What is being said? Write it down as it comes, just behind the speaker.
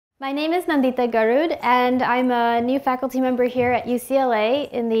My name is Nandita Garud, and I'm a new faculty member here at UCLA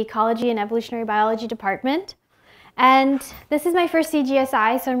in the Ecology and Evolutionary Biology department. And this is my first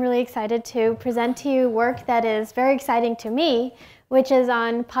CGSI, so I'm really excited to present to you work that is very exciting to me, which is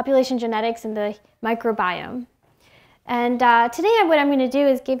on population genetics in the microbiome. And today what I'm going to do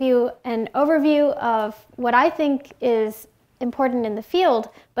is give you an overview of what I think is important in the field,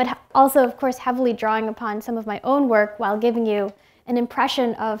 but also, of course, heavily drawing upon some of my own work while giving you an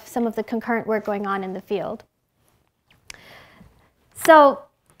impression of some of the concurrent work going on in the field. So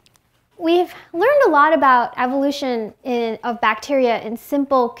we've learned a lot about evolution of bacteria in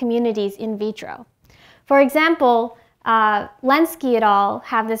simple communities in vitro. For example, Lenski et al.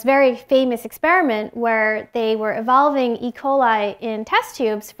 Have this very famous experiment where they were evolving E. coli in test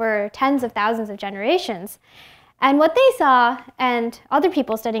tubes for tens of thousands of generations. And what they saw, and other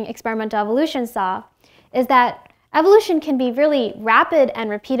people studying experimental evolution saw, is that evolution can be really rapid and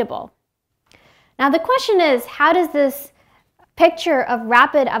repeatable. Now the question is, how does this picture of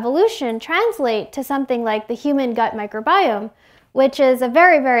rapid evolution translate to something like the human gut microbiome, which is a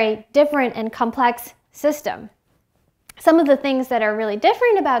very, very different and complex system? Some of the things that are really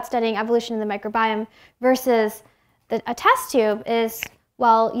different about studying evolution in the microbiome versus a test tube is,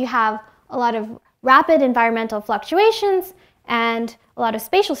 well, you have a lot of rapid environmental fluctuations and a lot of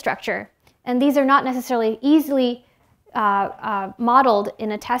spatial structure. And these are not necessarily easily modeled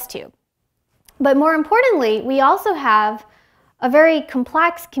in a test tube. But more importantly, we also have a very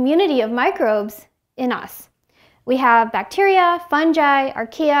complex community of microbes in us. We have bacteria, fungi,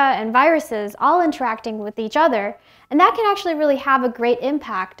 archaea, and viruses all interacting with each other, and that can actually really have a great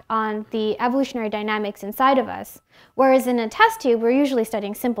impact on the evolutionary dynamics inside of us, whereas in a test tube, we're usually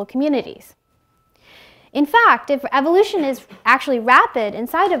studying simple communities. In fact, if evolution is actually rapid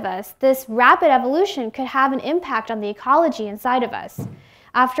inside of us, this rapid evolution could have an impact on the ecology inside of us.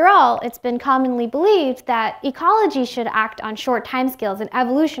 After all, it's been commonly believed that ecology should act on short timescales and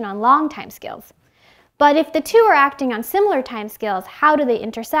evolution on long timescales. But if the two are acting on similar timescales, how do they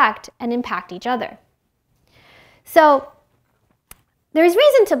intersect and impact each other? So there's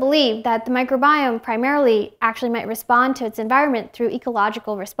reason to believe that the microbiome primarily actually might respond to its environment through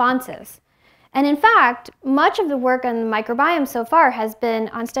ecological responses. And in fact, much of the work on the microbiome so far has been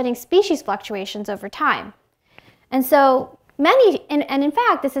on studying species fluctuations over time. And so in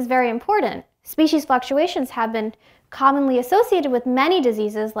fact, this is very important. Species fluctuations have been commonly associated with many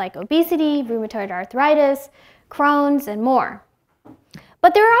diseases like obesity, rheumatoid arthritis, Crohn's, and more.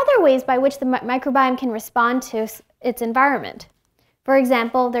 But there are other ways by which the microbiome can respond to its environment. For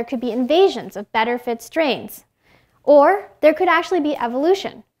example, there could be invasions of better fit strains, or there could actually be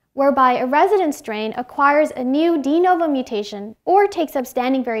evolution, whereby a resident strain acquires a new de novo mutation or takes up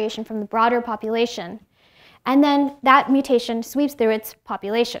standing variation from the broader population, and then that mutation sweeps through its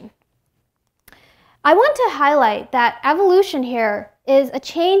population. I want to highlight that evolution here is a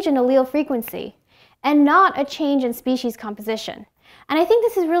change in allele frequency and not a change in species composition. And I think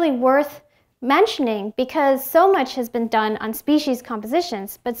this is really worth mentioning because so much has been done on species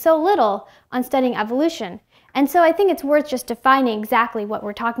compositions, but so little on studying evolution. And so I think it's worth just defining exactly what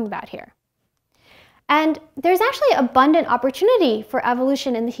we're talking about here. And there's actually abundant opportunity for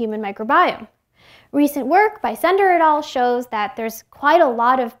evolution in the human microbiome. Recent work by Sender et al. Shows that there's quite a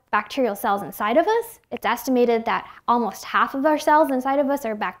lot of bacterial cells inside of us. It's estimated that almost half of our cells inside of us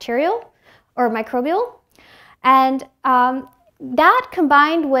are bacterial or microbial. And that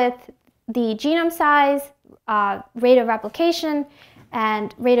combined with the genome size, rate of replication,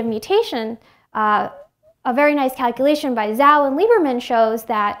 and rate of mutation, a very nice calculation by Zhao and Lieberman shows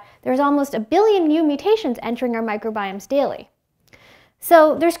that there's almost 1 billion new mutations entering our microbiomes daily.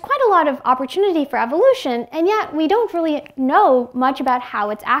 So there's quite a lot of opportunity for evolution, and yet we don't really know much about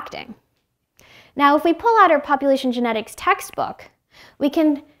how it's acting. Now, if we pull out our population genetics textbook, we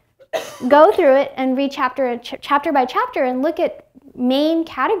can go through it and read chapter by chapter and look at main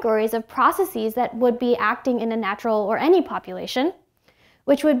categories of processes that would be acting in a natural or any population,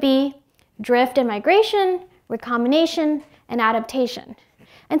 which would be drift and migration, recombination, and adaptation.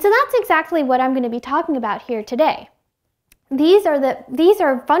 And so that's exactly what I'm going to be talking about here today. These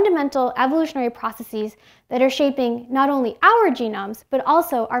are fundamental evolutionary processes that are shaping not only our genomes, but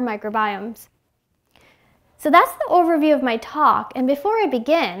also our microbiomes. So that's the overview of my talk, and before I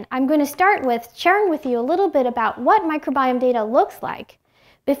begin, I'm going to start with sharing with you a little bit about what microbiome data looks like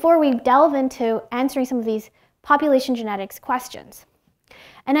before we delve into answering some of these population genetics questions.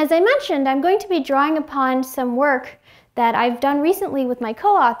 And as I mentioned, I'm going to be drawing upon some work that I've done recently with my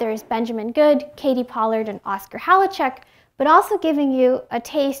co-authors, Benjamin Good, Katie Pollard, and Oscar Halachek, but also giving you a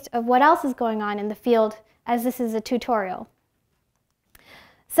taste of what else is going on in the field, as this is a tutorial.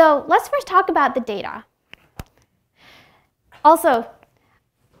 So let's first talk about the data. Also,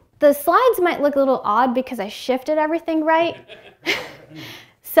 the slides might look a little odd because I shifted everything right.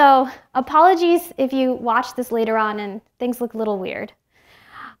 So apologies if you watch this later on and things look a little weird.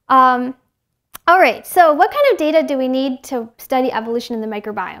 All right, so what kind of data do we need to study evolution in the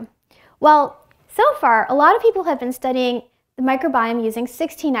microbiome? Well, so far, a lot of people have been studying the microbiome using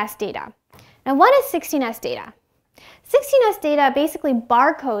 16S data. Now, what is 16S data? 16S data basically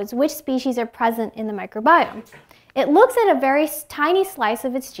barcodes which species are present in the microbiome. It looks at a very tiny slice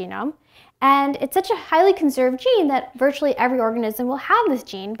of its genome, and it's such a highly conserved gene that virtually every organism will have this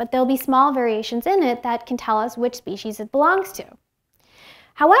gene, but there'll be small variations in it that can tell us which species it belongs to.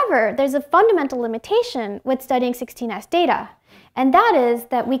 However, there's a fundamental limitation with studying 16S data, and that is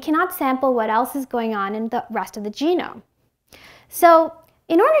that we cannot sample what else is going on in the rest of the genome. So,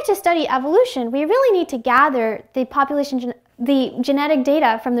 in order to study evolution, we really need to gather the genetic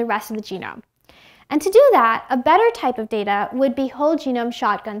data from the rest of the genome. And to do that, a better type of data would be whole genome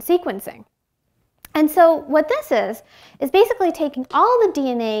shotgun sequencing. And so what this is basically taking all the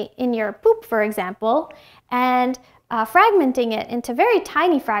DNA in your poop, for example, and fragmenting it into very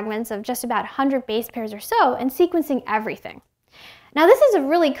tiny fragments of just about 100 base pairs or so, and sequencing everything. Now, this is a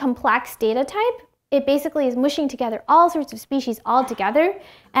really complex data type. It basically is mushing together all sorts of species all together.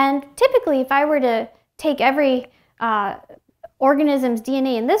 And typically, if I were to take every organism's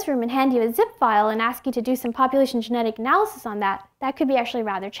DNA in this room and hand you a zip file and ask you to do some population genetic analysis on that, that could be actually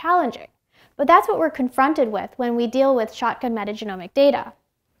rather challenging. But that's what we're confronted with when we deal with shotgun metagenomic data.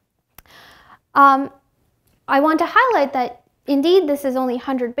 I want to highlight that indeed this is only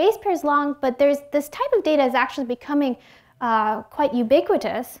 100 base pairs long, but this type of data is actually becoming quite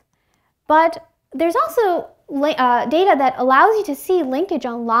ubiquitous. But there's also data that allows you to see linkage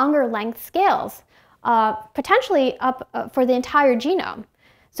on longer length scales, potentially up for the entire genome.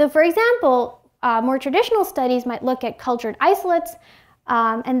 So for example, more traditional studies might look at cultured isolates,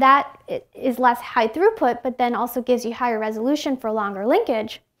 and that is less high throughput, but then also gives you higher resolution for longer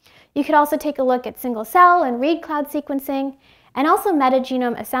linkage. You could also take a look at single cell and read cloud sequencing, and also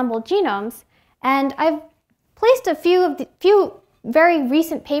metagenome assembled genomes. And I've placed a few very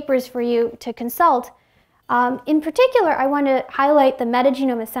recent papers for you to consult. In particular, I want to highlight the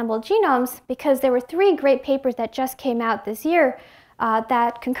metagenome assembled genomes because there were 3 great papers that just came out this year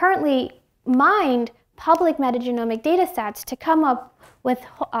that concurrently mined public metagenomic data sets to come up with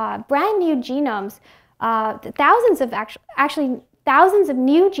brand new genomes. Thousands of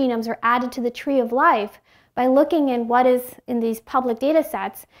new genomes are added to the tree of life by looking in what is in these public data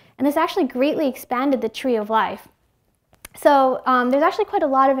sets, and this actually greatly expanded the tree of life. So there's actually quite a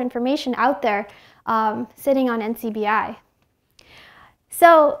lot of information out there sitting on NCBI.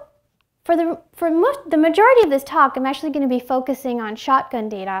 So for the majority of this talk, I'm actually going to be focusing on shotgun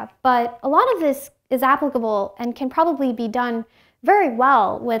data, but a lot of this is applicable and can probably be done very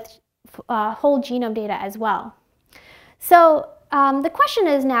well with whole genome data as well. So the question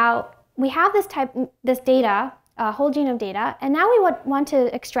is now, we have this data, whole genome data, and now we want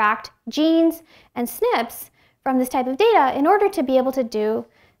to extract genes and SNPs from this type of data in order to be able to do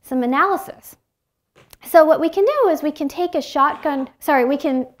some analysis. So what we can do is we can take a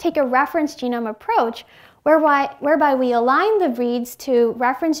reference genome approach whereby we align the reads to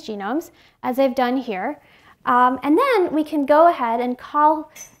reference genomes, as I've done here, and then we can go ahead and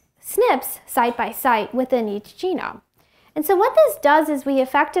call SNPs site by site within each genome. And so what this does is we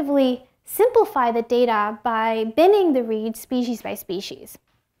effectively simplify the data by binning the reads species by species.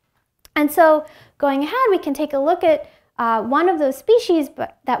 And so going ahead, we can take a look at one of those species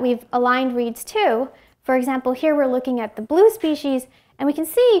that we've aligned reads to. For example, here we're looking at the blue species, and we can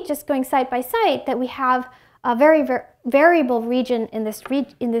see, just going site by site, that we have a very variable region in this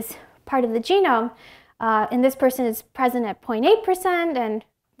part of the genome. And this person is present at 0.8%, and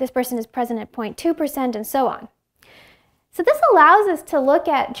this person is present at 0.2%, and so on. So this allows us to look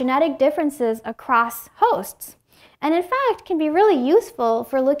at genetic differences across hosts, and in fact can be really useful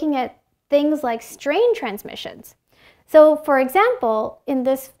for looking at things like strain transmissions. So for example, in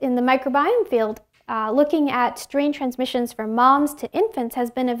the microbiome field, looking at strain transmissions from moms to infants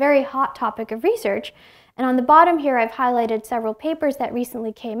has been a very hot topic of research. And on the bottom here, I've highlighted several papers that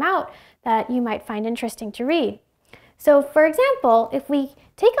recently came out that you might find interesting to read. So for example, if we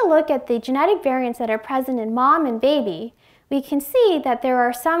take a look at the genetic variants that are present in mom and baby, we can see that there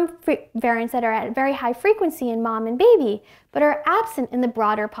are some variants that are at very high frequency in mom and baby, but are absent in the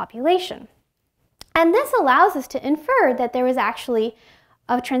broader population. And this allows us to infer that there was actually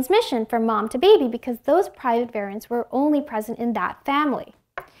a transmission from mom to baby because those private variants were only present in that family.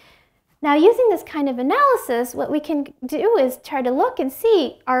 Now, using this kind of analysis, what we can do is try to look and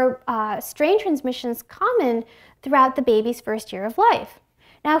see, are strain transmissions common throughout the baby's first year of life?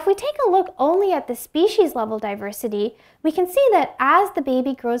 Now, if we take a look only at the species level diversity, we can see that as the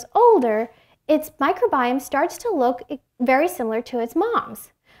baby grows older, its microbiome starts to look very similar to its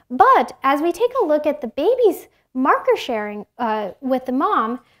mom's. But as we take a look at the baby's marker sharing with the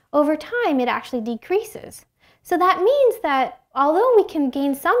mom, over time it actually decreases. So that means that although we can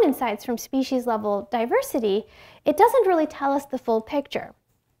gain some insights from species level diversity, it doesn't really tell us the full picture.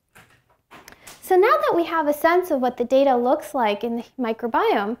 So now that we have a sense of what the data looks like in the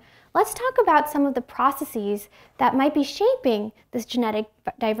microbiome, let's talk about some of the processes that might be shaping this genetic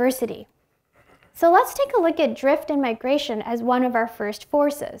diversity. So let's take a look at drift and migration as one of our first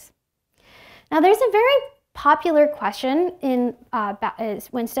forces. Now, there's a very popular question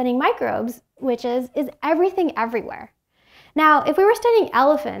when studying microbes, which is everything everywhere? Now, if we were studying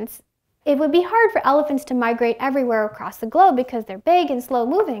elephants, it would be hard for elephants to migrate everywhere across the globe because they're big and slow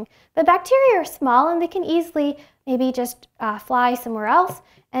moving, but bacteria are small and they can easily maybe just fly somewhere else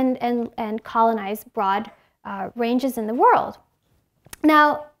and colonize broad ranges in the world.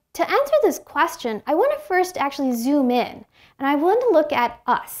 Now, to answer this question, I want to first actually zoom in, and I want to look at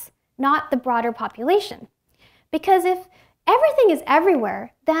us, not the broader population. Because if everything is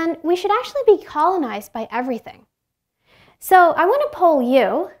everywhere, then we should actually be colonized by everything. So I want to poll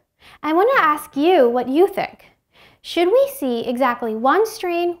you. I want to ask you what you think. Should we see exactly one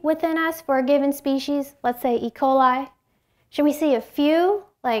strain within us for a given species, let's say E. coli? Should we see a few,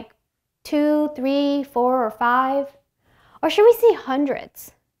 like 2, 3, 4, or 5? Or should we see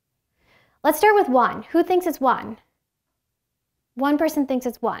hundreds? Let's start with 1. Who thinks it's 1? One person thinks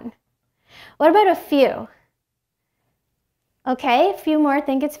it's 1. What about a few? Okay, a few more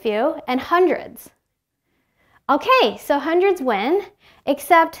think it's few, and hundreds. Okay, so hundreds win,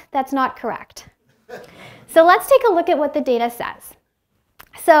 except that's not correct. So let's take a look at what the data says.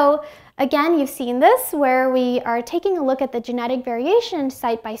 So again, you've seen this where we are taking a look at the genetic variation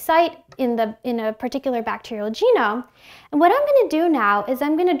site by site in a particular bacterial genome. And what I'm going to do now is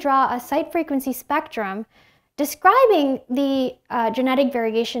I'm going to draw a site frequency spectrum describing the genetic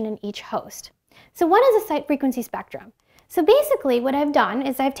variation in each host. So what is a site frequency spectrum? So basically what I've done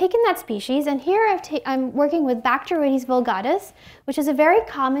is I've taken that species, and here I'm working with Bacteroides vulgatus, which is a very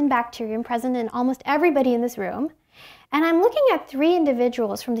common bacterium present in almost everybody in this room. And I'm looking at 3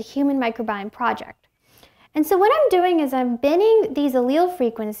 individuals from the Human Microbiome Project. And so what I'm doing is I'm binning these allele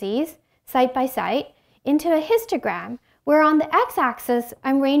frequencies, site by site, into a histogram, where on the x-axis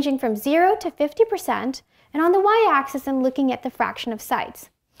I'm ranging from 0 to 50%, and on the y-axis I'm looking at the fraction of sites.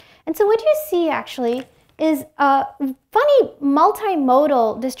 And so what you see actually is a funny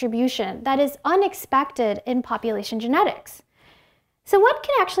multimodal distribution that is unexpected in population genetics. So what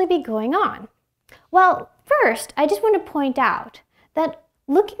can actually be going on? Well, first, I just want to point out that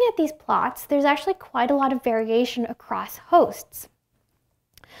looking at these plots, there's actually quite a lot of variation across hosts.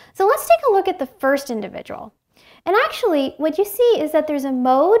 So let's take a look at the first individual. And actually, what you see is that there's a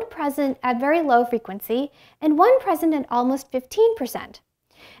mode present at very low frequency and one present at almost 15%.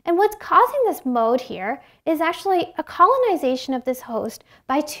 And what's causing this mode here is actually a colonization of this host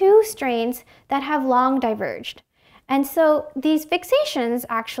by 2 strains that have long diverged. And so these fixations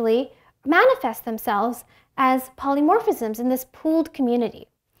actually manifest themselves as polymorphisms in this pooled community.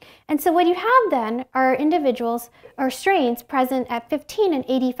 And so what you have then are individuals or strains present at 15 and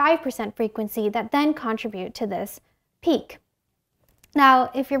 85% frequency that then contribute to this peak. Now,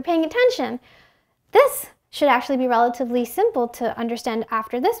 if you're paying attention, this should actually be relatively simple to understand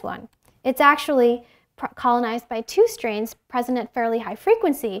after this one. It's actually colonized by 2 strains present at fairly high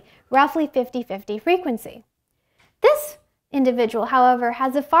frequency, roughly 50-50 frequency. This individual, however,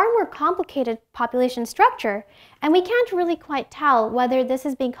 has a far more complicated population structure, and we can't really quite tell whether this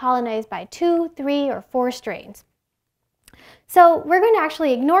is being colonized by 2, 3, or 4 strains. So we're going to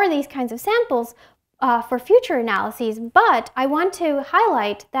actually ignore these kinds of samples for future analyses, but I want to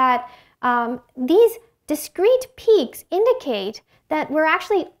highlight that these discrete peaks indicate that we're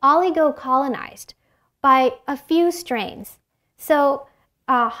actually oligo-colonized by a few strains. So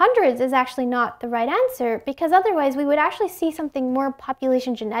hundreds is actually not the right answer, because otherwise we would actually see something more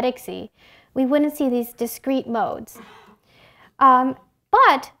population genetics-y. We wouldn't see these discrete modes.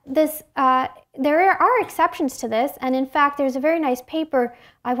 But there are exceptions to this, and in fact there's a very nice paper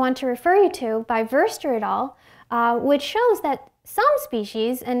I want to refer you to by Verster et al., which shows that some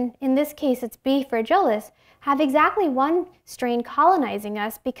species, and in this case it's B. fragilis, have exactly 1 strain colonizing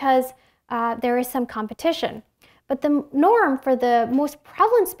us because there is some competition. But the norm for the most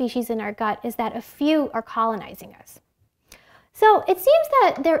prevalent species in our gut is that a few are colonizing us. So it seems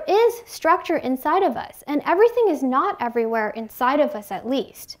that there is structure inside of us, and everything is not everywhere inside of us at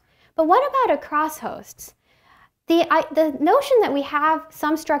least. But what about across hosts? The notion that we have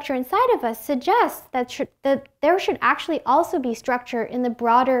some structure inside of us suggests that there should actually also be structure in the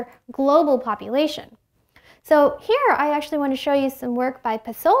broader global population. So here I actually want to show you some work by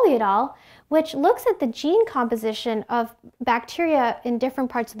Pasoli et al., which looks at the gene composition of bacteria in different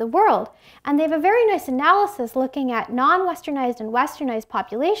parts of the world. And they have a very nice analysis looking at non-westernized and westernized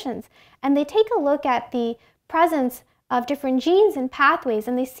populations. And they take a look at the presence of different genes and pathways,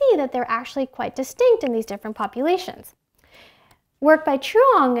 and they see that they're actually quite distinct in these different populations. Work by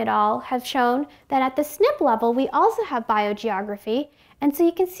Truong et al. Have shown that at the SNP level, we also have biogeography. And so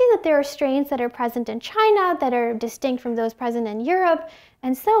you can see that there are strains that are present in China that are distinct from those present in Europe,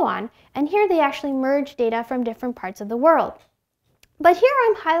 and so on. And here they actually merge data from different parts of the world. But here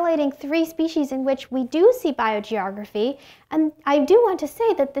I'm highlighting 3 species in which we do see biogeography, and I do want to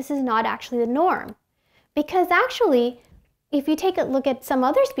say that this is not actually the norm. Because actually, if you take a look at some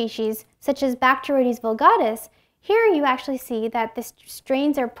other species, such as Bacteroides vulgatus, here you actually see that the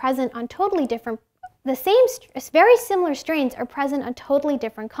strains are present on totally different, very similar strains are present on totally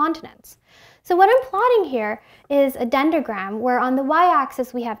different continents. So what I'm plotting here is a dendrogram where on the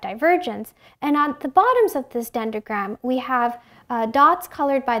y-axis we have divergence, and on the bottoms of this dendrogram we have dots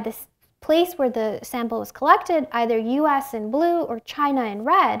colored by this place where the sample was collected, either US in blue or China in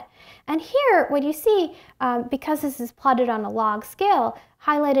red. And here what you see, because this is plotted on a log scale,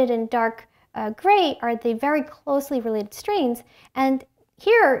 highlighted in dark gray are the very closely related strains. And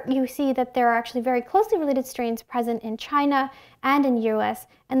here you see that there are actually very closely related strains present in China and in US,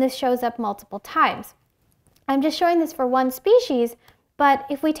 and this shows up multiple times. I'm just showing this for one species, but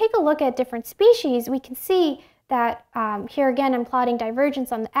if we take a look at different species, we can see that here again I'm plotting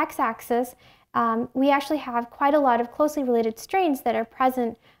divergence on the x-axis. We actually have quite a lot of closely related strains that are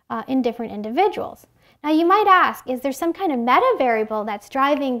present in different individuals. Now you might ask, is there some kind of meta-variable that's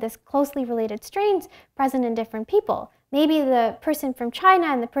driving this closely related strains present in different people? Maybe the person from China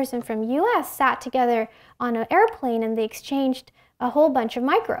and the person from US sat together on an airplane and they exchanged a whole bunch of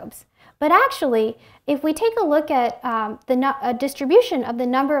microbes. But actually, if we take a look at the distribution of the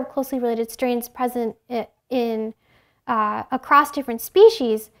number of closely related strains present across different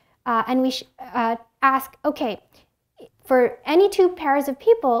species, and we ask, okay, for any 2 pairs of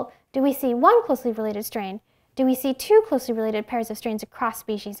people, do we see 1 closely related strain? Do we see 2 closely related pairs of strains across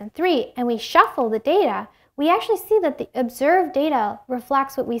species, and 3? And we shuffle the data, we actually see that the observed data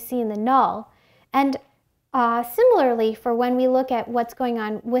reflects what we see in the null. And similarly, for when we look at what's going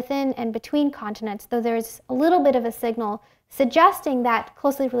on within and between continents, though there's a little bit of a signal suggesting that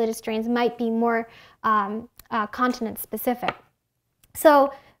closely related strains might be more continent specific.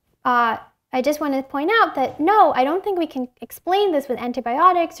 So I just want to point out that no, I don't think we can explain this with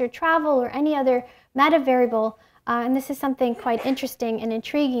antibiotics or travel or any other meta-variable, and this is something quite interesting and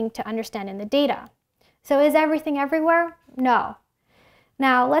intriguing to understand in the data. So is everything everywhere? No.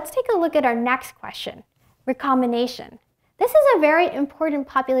 Now let's take a look at our next question, recombination. This is a very important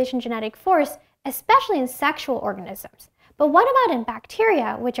population genetic force, especially in sexual organisms. But what about in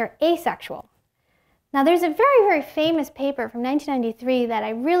bacteria, which are asexual? Now there's a very, very famous paper from 1993 that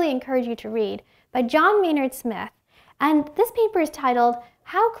I really encourage you to read by John Maynard Smith, and this paper is titled,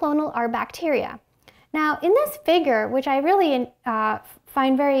 How Clonal Are Bacteria? Now in this figure, which I really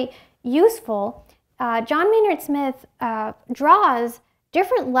find very useful, John Maynard Smith draws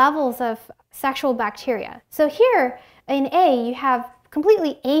different levels of sexual bacteria. So here in A, you have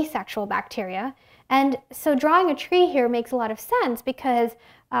completely asexual bacteria. And so drawing a tree here makes a lot of sense because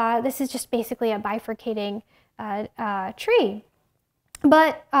this is just basically a bifurcating tree.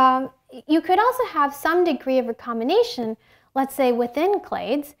 But you could also have some degree of recombination, let's say within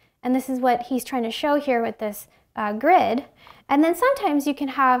clades, and this is what he's trying to show here with this grid. And then sometimes you can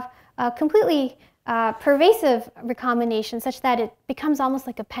have completely pervasive recombination such that it becomes almost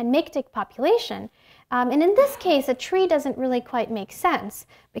like a panmictic population. And in this case, a tree doesn't really quite make sense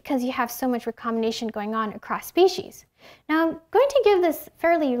because you have so much recombination going on across species. Now, I'm going to give this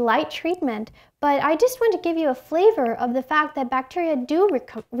fairly light treatment, but I just want to give you a flavor of the fact that bacteria do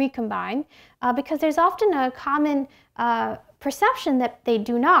recombine because there's often a common perception that they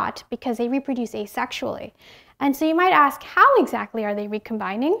do not because they reproduce asexually. And so you might ask, how exactly are they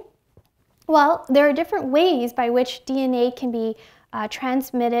recombining? Well, there are different ways by which DNA can be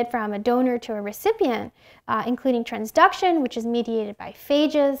transmitted from a donor to a recipient, including transduction, which is mediated by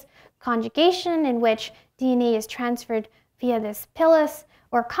phages, conjugation, in which DNA is transferred via this pilus,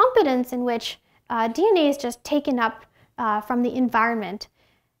 or competence, in which DNA is just taken up from the environment.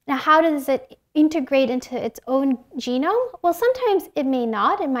 Now, how does it integrate into its own genome? Well, sometimes it may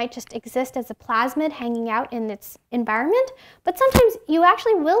not. It might just exist as a plasmid hanging out in its environment. But sometimes you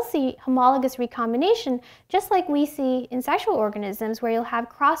actually will see homologous recombination, just like we see in sexual organisms, where you'll have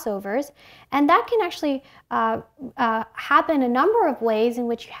crossovers. And that can actually happen a number of ways in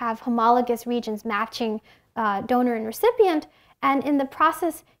which you have homologous regions matching donor and recipient. And in the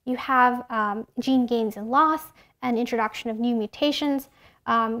process, you have gene gains and loss and introduction of new mutations.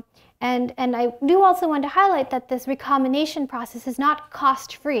 And I do also want to highlight that this recombination process is not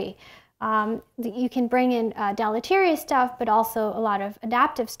cost-free. You can bring in deleterious stuff, but also a lot of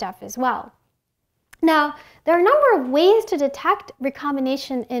adaptive stuff as well. Now, there are a number of ways to detect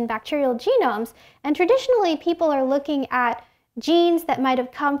recombination in bacterial genomes, and traditionally people are looking at genes that might have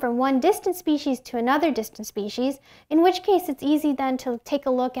come from one distant species to another distant species, in which case it's easy then to take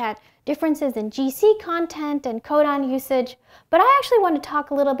a look at differences in GC content and codon usage. But I actually want to talk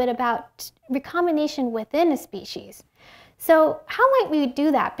a little bit about recombination within a species. So how might we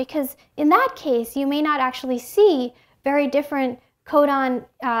do that? Because in that case, you may not actually see very different codon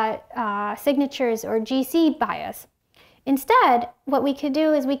signatures or GC bias. Instead, what we could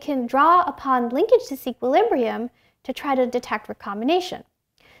do is we can draw upon linkage disequilibrium to try to detect recombination.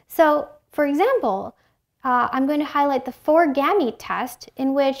 So, for example, I'm going to highlight the 4-gamete test,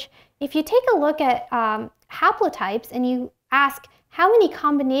 in which if you take a look at haplotypes and you ask how many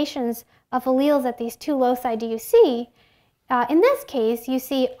combinations of alleles at these 2 loci do you see, in this case you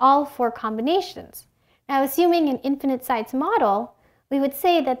see all 4 combinations. Now, assuming an infinite sites model, we would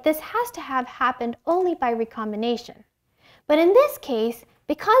say that this has to have happened only by recombination. But in this case,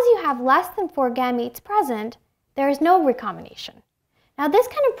 because you have less than 4 gametes present, there is no recombination. Now, this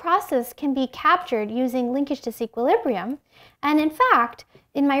kind of process can be captured using linkage disequilibrium, and in fact,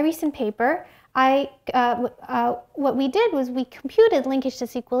 in my recent paper, what we did was we computed linkage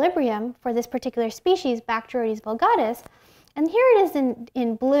disequilibrium for this particular species, Bacteroides vulgatus, and here it is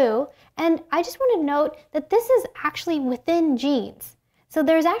in blue, and I just want to note that this is actually within genes. So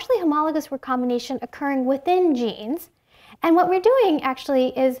there's actually homologous recombination occurring within genes, and what we're doing actually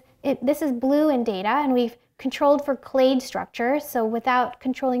is, this is blue in data, and we've controlled for clade structure. So without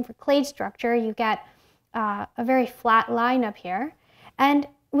controlling for clade structure, you get a very flat line up here. And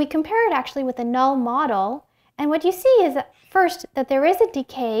we compare it actually with a null model. And what you see is that first that there is a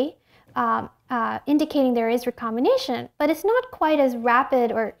decay indicating there is recombination, but it's not quite as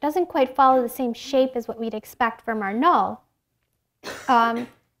rapid or doesn't quite follow the same shape as what we'd expect from our null.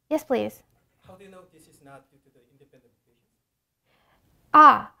 Yes, please. How do you know this is not due to the independent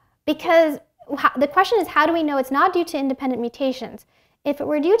mutations? Because the question is, how do we know it's not due to independent mutations? If it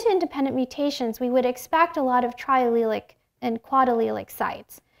were due to independent mutations, we would expect a lot of triallelic and quadallelic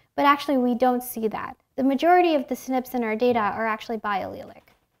sites. But actually, we don't see that. The majority of the SNPs in our data are actually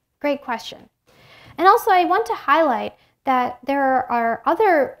biallelic. Great question. And also, I want to highlight that there are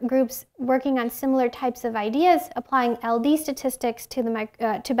other groups working on similar types of ideas, applying LD statistics to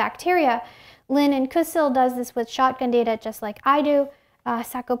bacteria. Lin and Kusil does this with shotgun data just like I do.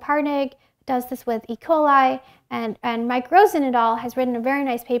 Sakoparnig does this with E. coli, and Mike Rosen et al. Has written a very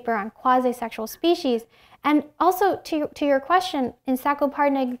nice paper on quasi-sexual species. And also, to your question, in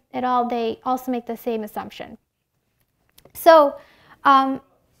Sakoparnig et al., they also make the same assumption. So,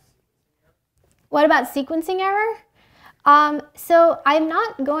 what about sequencing error? So I'm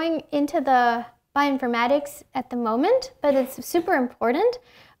not going into the bioinformatics at the moment, but it's super important.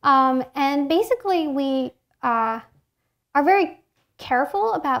 And basically, we are very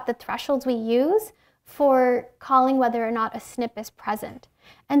careful about the thresholds we use for calling whether or not a SNP is present.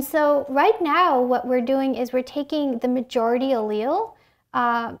 And so right now, what we're doing is we're taking the majority allele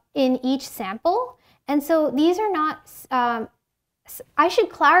in each sample. And so these are not, I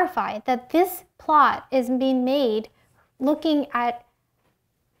should clarify that this plot is being made looking at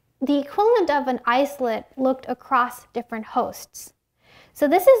the equivalent of an isolate looked across different hosts. So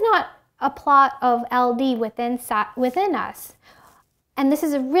this is not a plot of LD within us. And this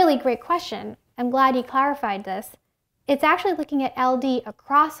is a really great question. I'm glad you clarified this. It's actually looking at LD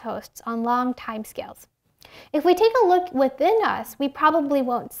across hosts on long timescales. If we take a look within us, we probably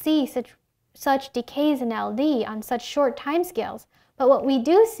won't see such decays in LD on such short timescales. But what we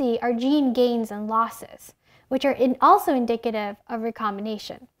do see are gene gains and losses, which are also indicative of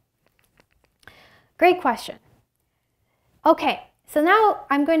recombination. Great question. Okay, so now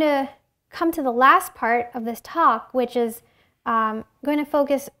I'm going to come to the last part of this talk, which is going to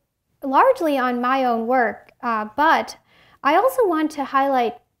focus largely on my own work, but I also want to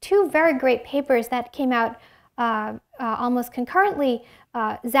highlight two very great papers that came out almost concurrently,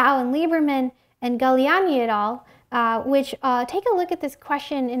 Zhao and Lieberman and Galliani et al., which take a look at this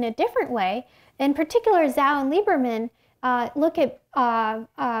question in a different way. In particular, Zhao and Lieberman look at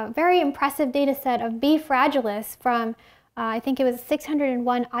a very impressive data set of B. fragilis from, I think it was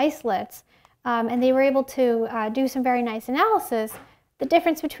 601 isolates, and they were able to do some very nice analysis. The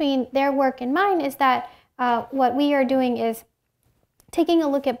difference between their work and mine is that what we are doing is taking a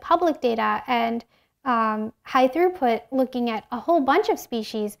look at public data and high throughput, looking at a whole bunch of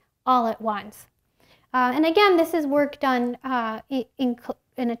species all at once. And again, this is work done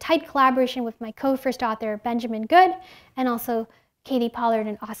in a tight collaboration with my co-first author, Benjamin Good, and also Katie Pollard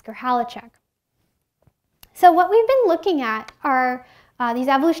and Oscar Halachek. So what we've been looking at are these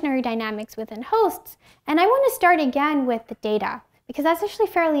evolutionary dynamics within hosts, and I want to start again with the data, because that's actually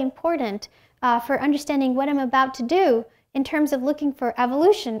fairly important for understanding what I'm about to do in terms of looking for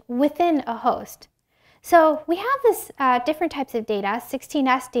evolution within a host. So we have this different types of data,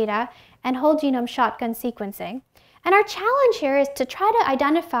 16S data, and whole genome shotgun sequencing. And our challenge here is to try to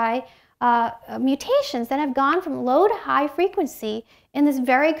identify mutations that have gone from low to high frequency in this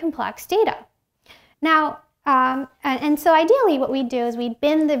very complex data. Now, and so ideally what we do is we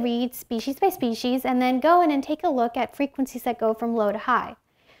bin the reads species by species and then go in and take a look at frequencies that go from low to high.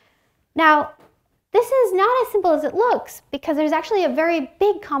 Now, this is not as simple as it looks, because there's actually a very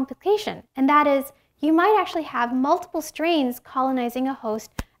big complication, and that is you might actually have multiple strains colonizing a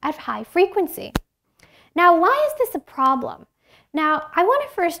host at high frequency. Now, why is this a problem? Now, I want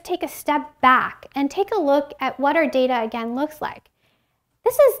to first take a step back and take a look at what our data again looks like.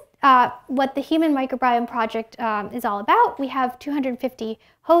 This is what the Human Microbiome Project is all about. We have 250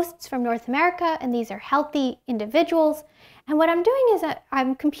 hosts from North America, and these are healthy individuals. And what I'm doing is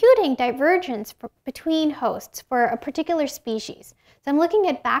I'm computing divergence between hosts for a particular species. So I'm looking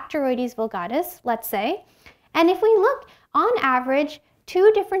at Bacteroides vulgatus, let's say, and if we look on average,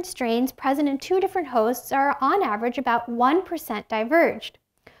 two different strains present in two different hosts are on average about 1% diverged.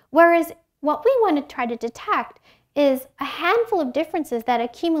 Whereas what we want to try to detect is a handful of differences that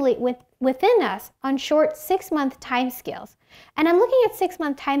accumulate within us on short 6-month timescales. And I'm looking at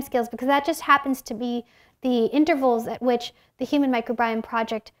 6-month timescales because that just happens to be the intervals at which the Human Microbiome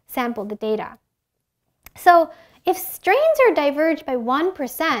Project sampled the data. So if strains are diverged by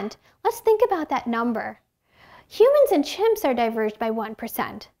 1%, let's think about that number. Humans and chimps are diverged by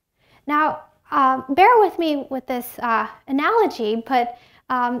 1%. Now, bear with me with this analogy, but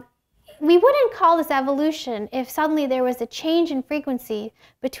we wouldn't call this evolution if suddenly there was a change in frequency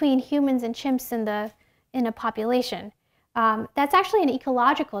between humans and chimps in a population. That's actually an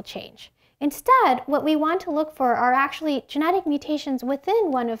ecological change. Instead, what we want to look for are actually genetic mutations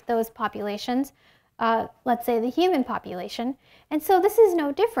within one of those populations, let's say the human population. And so this is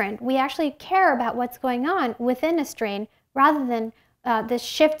no different. We actually care about what's going on within a strain rather than the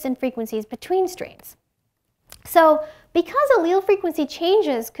shifts in frequencies between strains. So because allele frequency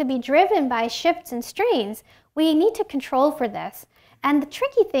changes could be driven by shifts in strains, we need to control for this. And the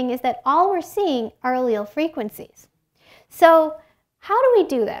tricky thing is that all we're seeing are allele frequencies. So how do we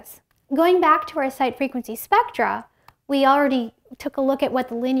do this? Going back to our site frequency spectra, we already took a look at what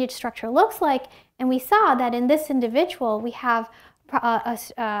the lineage structure looks like, and we saw that in this individual we have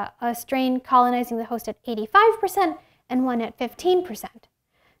a strain colonizing the host at 85% and one at 15%.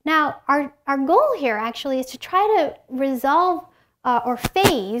 Now, our goal here actually is to try to resolve or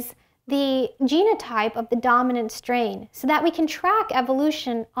phase the genotype of the dominant strain so that we can track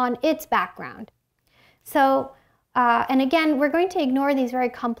evolution on its background. So, and again, we're going to ignore these very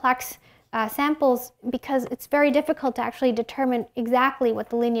complex samples because it's very difficult to actually determine exactly what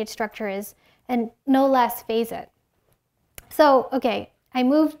the lineage structure is and no less phase it. So, okay, I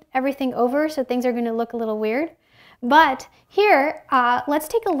moved everything over so things are going to look a little weird. But here, let's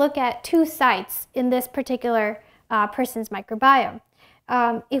take a look at two sites in this particular person's microbiome.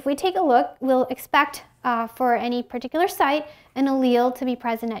 If we take a look, we'll expect for any particular site an allele to be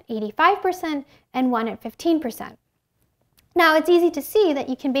present at 85% and one at 15%. Now, it's easy to see that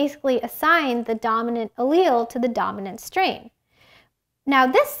you can basically assign the dominant allele to the dominant strain. Now,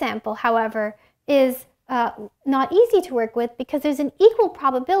 this sample, however, is not easy to work with because there's an equal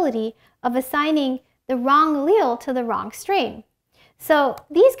probability of assigning the wrong allele to the wrong strain. So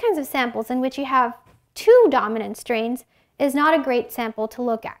these kinds of samples in which you have two dominant strains is not a great sample to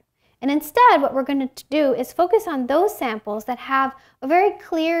look at. And instead, what we're going to do is focus on those samples that have a very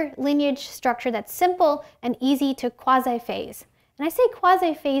clear lineage structure that's simple and easy to quasi-phase. And I say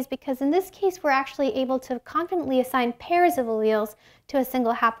quasi-phase because in this case, we're actually able to confidently assign pairs of alleles to a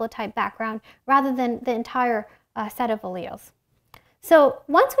single haplotype background rather than the entire set of alleles. So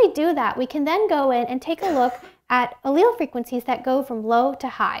once we do that, we can then go in and take a look at allele frequencies that go from low to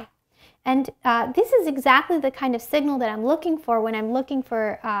high. And this is exactly the kind of signal that I'm looking for when I'm looking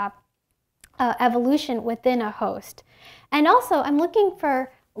for evolution within a host. And also, I'm looking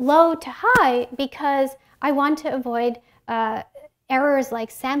for low to high because I want to avoid errors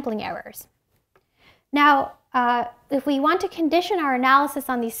like sampling errors. Now, if we want to condition our analysis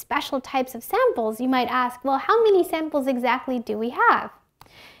on these special types of samples, you might ask, well, how many samples exactly do we have?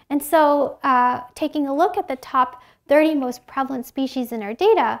 And so, taking a look at the top 30 most prevalent species in our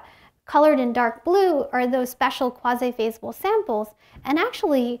data, colored in dark blue are those special quasi-phasable samples, and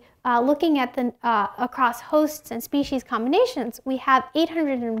actually looking at the across hosts and species combinations, we have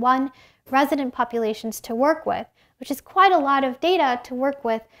 801 resident populations to work with, which is quite a lot of data to work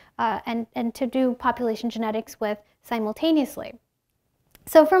with and to do population genetics with simultaneously.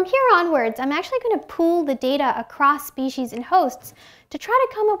 So from here onwards, I'm actually going to pool the data across species and hosts to try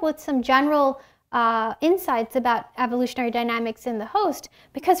to come up with some general insights about evolutionary dynamics in the host,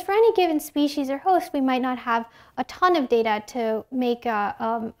 because for any given species or host, we might not have a ton of data to make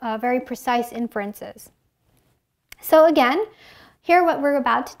very precise inferences. So again, here what we're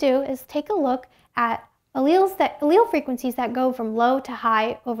about to do is take a look at allele frequencies that go from low to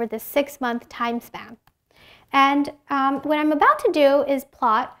high over the 6-month time span. And what I'm about to do is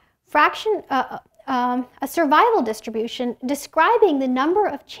plot a survival distribution describing the number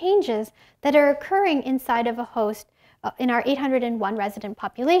of changes that are occurring inside of a host in our 801 resident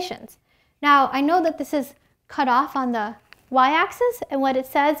populations. Now, I know that this is cut off on the y-axis, and what it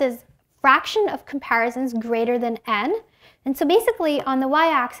says is fraction of comparisons greater than n. And so basically, on the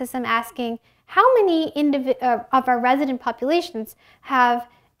y-axis, I'm asking how many of our resident populations have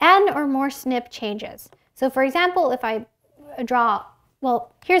n or more SNP changes. So for example, if I draw,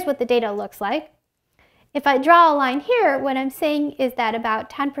 well, here's what the data looks like. If I draw a line here, what I'm saying is that about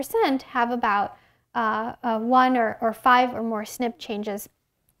 10% have about 1 or 5 or more SNP changes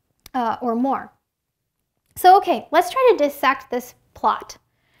or more. So okay, let's try to dissect this plot.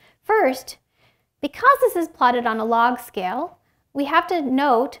 First, because this is plotted on a log scale, we have to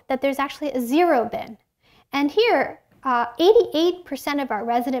note that there's actually a 0 bin. And here, 88% of our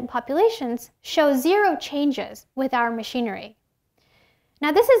resident populations show 0 changes with our machinery.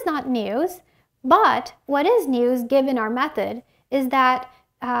 Now this is not news, but what is news given our method is that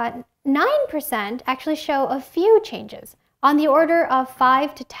 9% actually show a few changes on the order of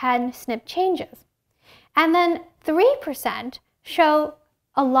 5 to 10 SNP changes. And then 3% show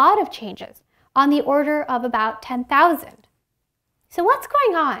a lot of changes on the order of about 10,000. So what's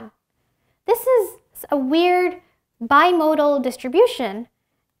going on? This is a weird bimodal distribution,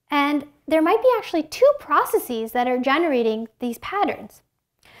 and there might be actually 2 processes that are generating these patterns.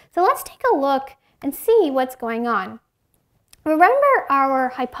 So let's take a look and see what's going on. Remember our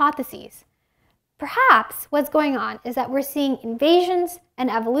hypotheses. Perhaps what's going on is that we're seeing invasions and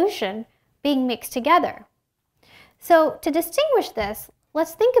evolution being mixed together. So to distinguish this,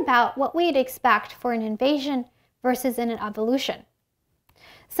 let's think about what we'd expect for an invasion versus an evolution.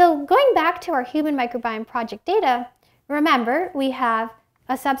 So going back to our Human Microbiome Project data, remember we have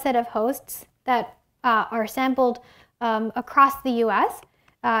a subset of hosts that are sampled across the US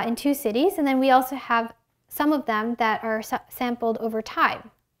in 2 cities, and then we also have some of them that are sampled over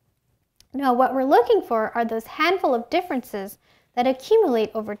time. Now what we're looking for are those handful of differences that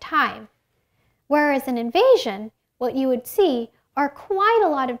accumulate over time. Whereas in invasion, what you would see are quite a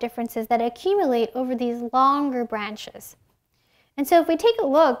lot of differences that accumulate over these longer branches. And so if we take a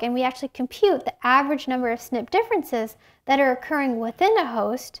look and we actually compute the average number of SNP differences that are occurring within a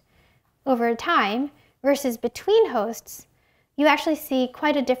host over time versus between hosts, you actually see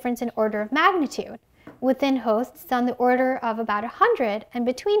quite a difference in order of magnitude. Within hosts, it's on the order of about 100, and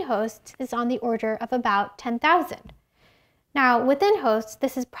between hosts is on the order of about 10,000. Now, within hosts,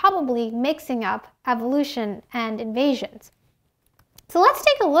 this is probably mixing up evolution and invasions. So let's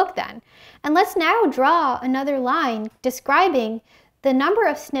take a look then, and let's now draw another line describing the number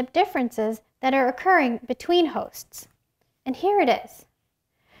of SNP differences that are occurring between hosts. And here it is.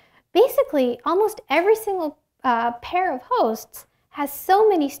 Basically, almost every single pair of hosts has so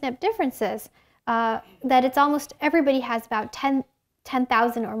many SNP differences that it's almost everybody has about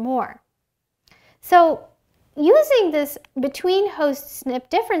 10,000 or more. So using this between host SNP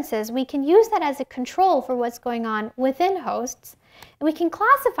differences, we can use that as a control for what's going on within hosts. And we can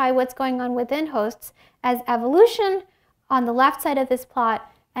classify what's going on within hosts as evolution on the left side of this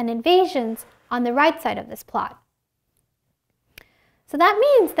plot and invasions on the right side of this plot. So that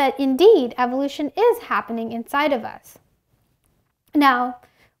means that indeed evolution is happening inside of us. Now,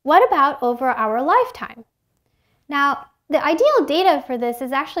 what about over our lifetime? Now, the ideal data for this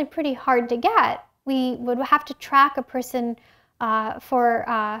is actually pretty hard to get. We would have to track a person for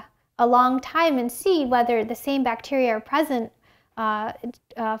a a long time and see whether the same bacteria are present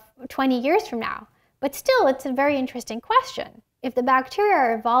 20 years from now. But still, it's a very interesting question. If the bacteria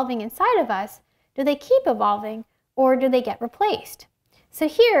are evolving inside of us, do they keep evolving or do they get replaced? So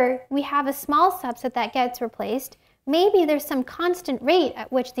here we have a small subset that gets replaced. Maybe there's some constant rate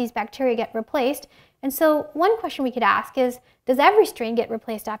at which these bacteria get replaced. And so one question we could ask is, does every strain get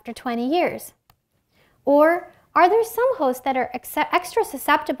replaced after 20 years? Or are there some hosts that are extra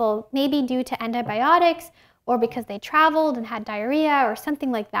susceptible, maybe due to antibiotics or because they traveled and had diarrhea or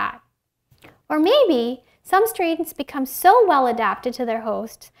something like that? Or maybe some strains become so well adapted to their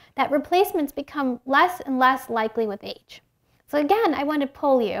hosts that replacements become less and less likely with age. So again, I want to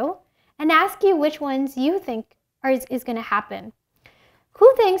poll you and ask you which ones you think is going to happen.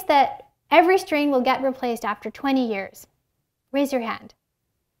 Who thinks that every strain will get replaced after 20 years? Raise your hand.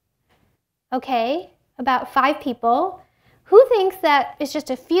 Okay, about 5 people. Who thinks that it's just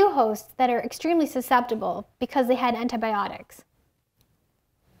a few hosts that are extremely susceptible because they had antibiotics?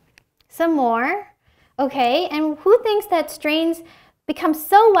 Some more. Okay, and who thinks that strains become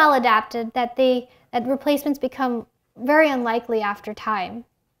so well adapted that replacements become very unlikely after time?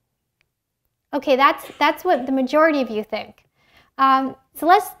 Okay, that's what the majority of you think. So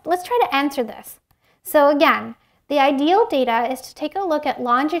let's try to answer this. So again, the ideal data is to take a look at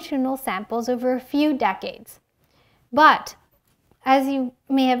longitudinal samples over a few decades. But as you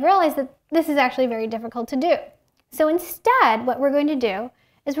may have realized, that this is actually very difficult to do. So instead, what we're going to do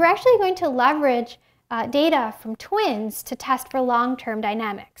is we're actually going to leverage data from twins to test for long-term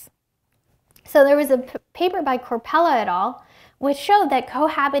dynamics. So there was a paper by Corpella et al. Which showed that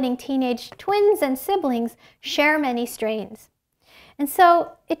cohabiting teenage twins and siblings share many strains. And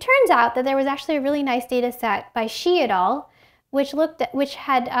so it turns out that there was actually a really nice data set by Shi et al. Which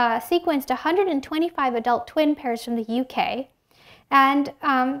had sequenced 125 adult twin pairs from the UK, and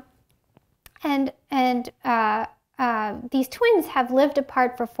these twins have lived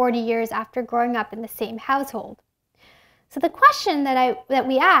apart for 40 years after growing up in the same household. So the question that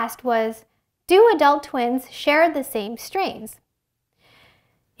we asked was, do adult twins share the same strains?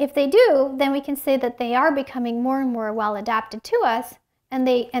 If they do, then we can say that they are becoming more and more well adapted to us, and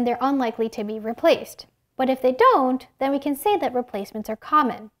they're unlikely to be replaced. But if they don't, then we can say that replacements are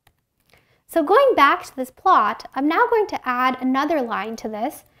common. So going back to this plot, I'm now going to add another line to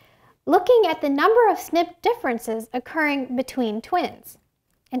this, looking at the number of SNP differences occurring between twins.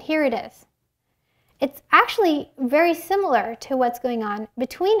 And here it is. It's actually very similar to what's going on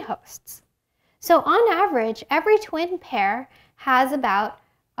between hosts. So on average, every twin pair has about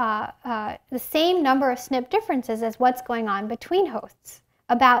the same number of SNP differences as what's going on between hosts,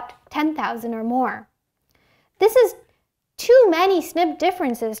 about 10,000 or more. This is too many SNP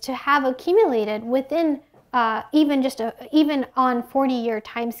differences to have accumulated within even on 40-year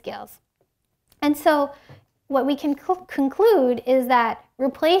timescales. And so what we can conclude is that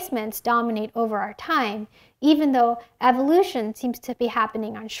replacements dominate over our time, even though evolution seems to be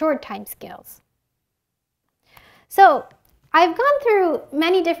happening on short timescales. So I've gone through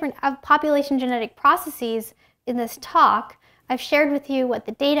many different population genetic processes in this talk. I've shared with you what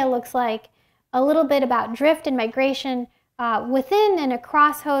the data looks like, a little bit about drift and migration within and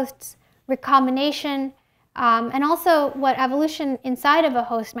across hosts, recombination, and also what evolution inside of a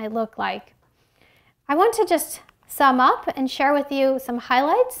host might look like. I want to just sum up and share with you some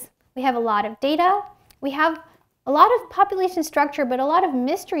highlights. We have a lot of data. We have a lot of population structure, but a lot of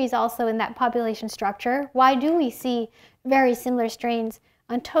mysteries also in that population structure. Why do we see very similar strains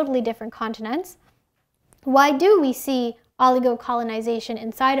on totally different continents? Why do we see oligocolonization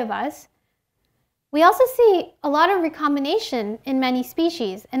inside of us? We also see a lot of recombination in many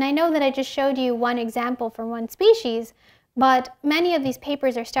species, and I know that I just showed you one example from one species, but many of these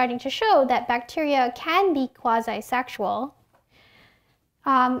papers are starting to show that bacteria can be quasi-sexual.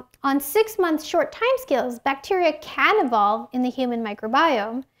 On 6-month short timescales, bacteria can evolve in the human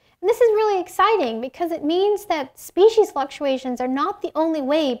microbiome. And this is really exciting because it means that species fluctuations are not the only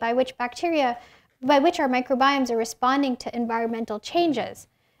way by which our microbiomes are responding to environmental changes.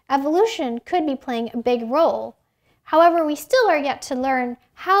 Evolution could be playing a big role. However, we still are yet to learn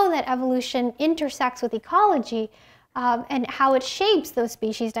how that evolution intersects with ecology and how it shapes those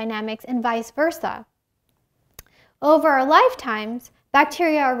species dynamics and vice versa. Over our lifetimes,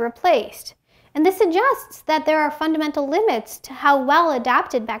 bacteria are replaced. And this suggests that there are fundamental limits to how well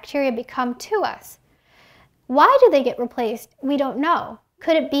adapted bacteria become to us. Why do they get replaced? We don't know.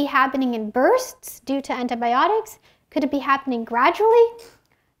 Could it be happening in bursts due to antibiotics? Could it be happening gradually?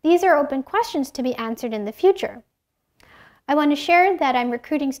 These are open questions to be answered in the future. I want to share that I'm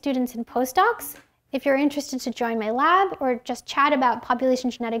recruiting students and postdocs, If you're interested to join my lab or just chat about population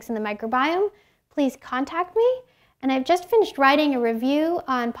genetics in the microbiome, please contact me. And I've just finished writing a review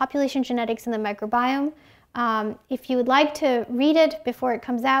on population genetics in the microbiome. If you would like to read it before it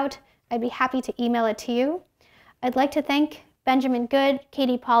comes out, I'd be happy to email it to you. I'd like to thank Benjamin Good,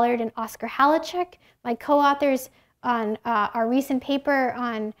 Katie Pollard, and Oscar Halachek, my co-authors on our recent paper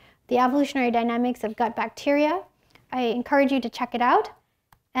on the evolutionary dynamics of gut bacteria. I encourage you to check it out,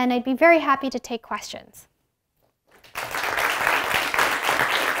 and I'd be very happy to take questions.